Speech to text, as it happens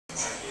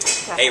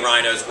Hey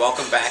Rhinos,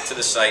 welcome back to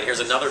the site. Here's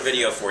another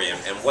video for you,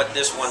 and what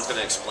this one's going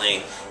to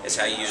explain is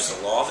how you use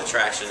the law of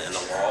attraction and the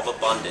law of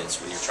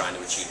abundance when you're trying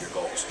to achieve your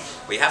goals.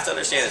 What you have to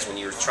understand is when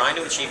you're trying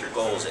to achieve your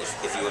goals,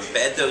 if you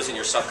embed those in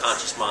your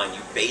subconscious mind,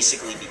 you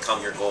basically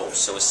become your goals.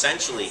 So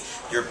essentially,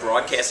 you're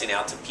broadcasting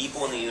out to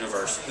people in the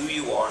universe who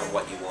you are and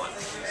what you want.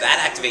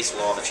 That activates the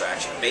law of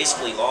attraction.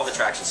 Basically, law of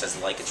attraction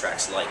says like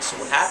attracts like. So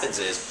what happens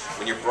is,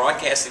 when you're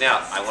broadcasting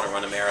out, I want to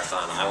run a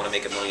marathon, I want to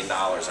make $1 million,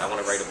 I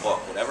want to write a book,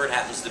 whatever it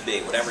happens to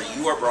be, whatever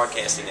you are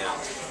broadcasting out,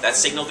 that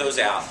signal goes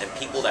out, and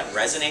people that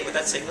resonate with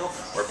that signal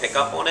or pick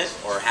up on it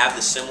or have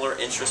the similar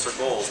interests or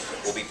goals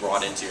will be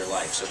brought into your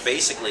life. So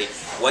basically,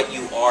 what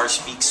you are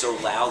speaks so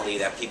loudly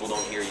that people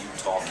don't hear you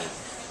talking.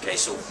 Okay,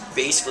 so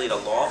basically the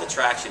law of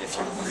attraction, if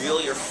you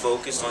really are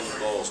focused on your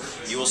goals,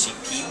 you will see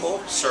people,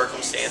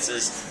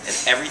 circumstances, and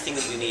everything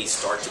that you need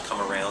start to come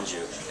around you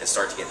and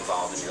start to get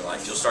involved in your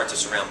life. You'll start to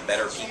surround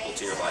better people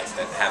to your life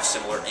that have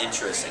similar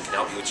interests and can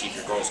help you achieve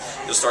your goals.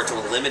 You'll start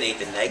to eliminate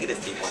the negative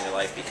people in your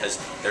life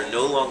because they're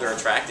no longer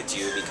attracted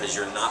to you because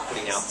you're not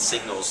putting out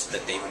signals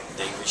that they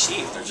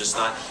receive. They're just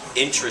not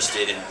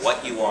interested in what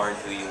you are and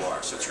who you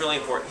are. So it's really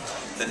important.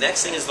 The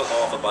next thing is the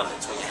law of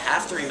abundance. What you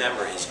have to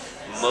remember is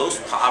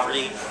most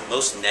poverty,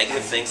 most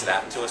negative things that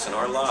happen to us in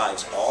our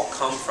lives all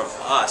come from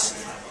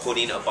us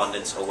putting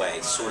abundance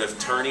away, sort of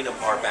turning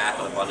our back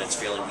on abundance,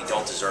 feeling we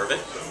don't deserve it,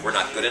 we're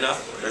not good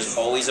enough. There's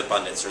always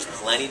abundance. There's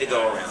plenty to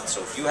go around. So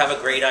if you have a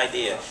great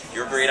idea,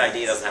 your great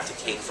idea doesn't have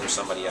to take from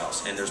somebody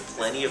else. And there's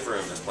plenty of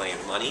room. There's plenty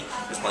of money.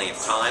 There's plenty of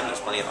time. There's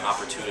plenty of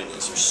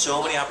opportunities. There's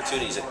so many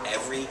opportunities in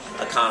every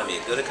economy,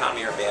 a good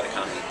economy or a bad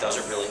economy. It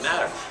doesn't really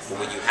matter. But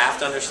what you have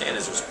to understand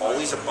is there's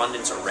always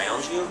abundance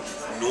around you.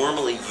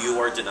 Normally you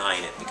are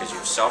denying it because you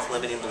have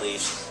self-limiting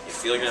beliefs. You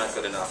feel you're not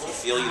good enough. You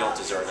feel you don't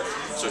deserve it.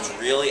 So it's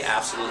really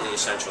absolutely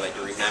essential that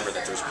you remember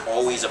that there's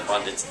always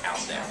abundance out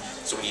there.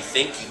 So when you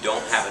think you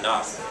don't have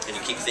enough and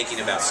you keep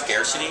thinking about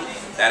scarcity,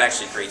 that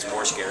actually creates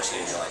more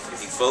scarcity in your life.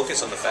 If you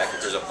focus on the fact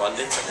that there's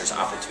abundance and there's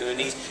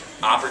opportunities,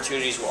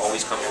 opportunities will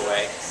always come your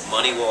way,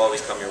 money will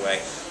always come your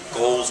way,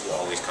 goals will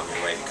always come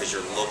your way because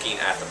you're looking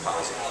at the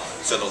positive.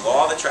 So the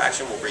law of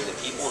attraction will bring the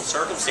people and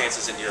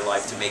circumstances into your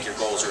life to make your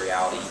goals a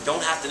reality. You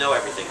don't have to know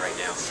everything right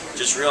now.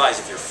 Just realize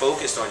if you're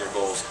focused on your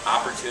goals,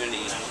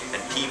 opportunities and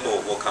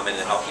people will come in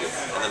and help you.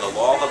 And then the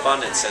law of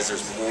abundance says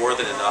there's more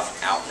than enough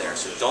out there.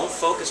 So don't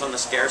focus on the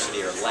scarcity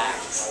or lack.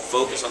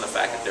 Focus on the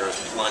fact that there is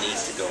plenty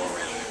to go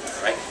around.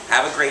 All right?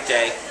 Have a great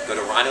day. Go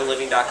to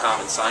rhinoliving.com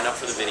and sign up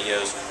for the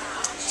videos,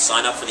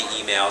 sign up for the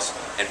emails,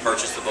 and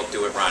purchase the book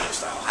Do It Rhino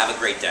Style. Have a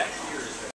great day.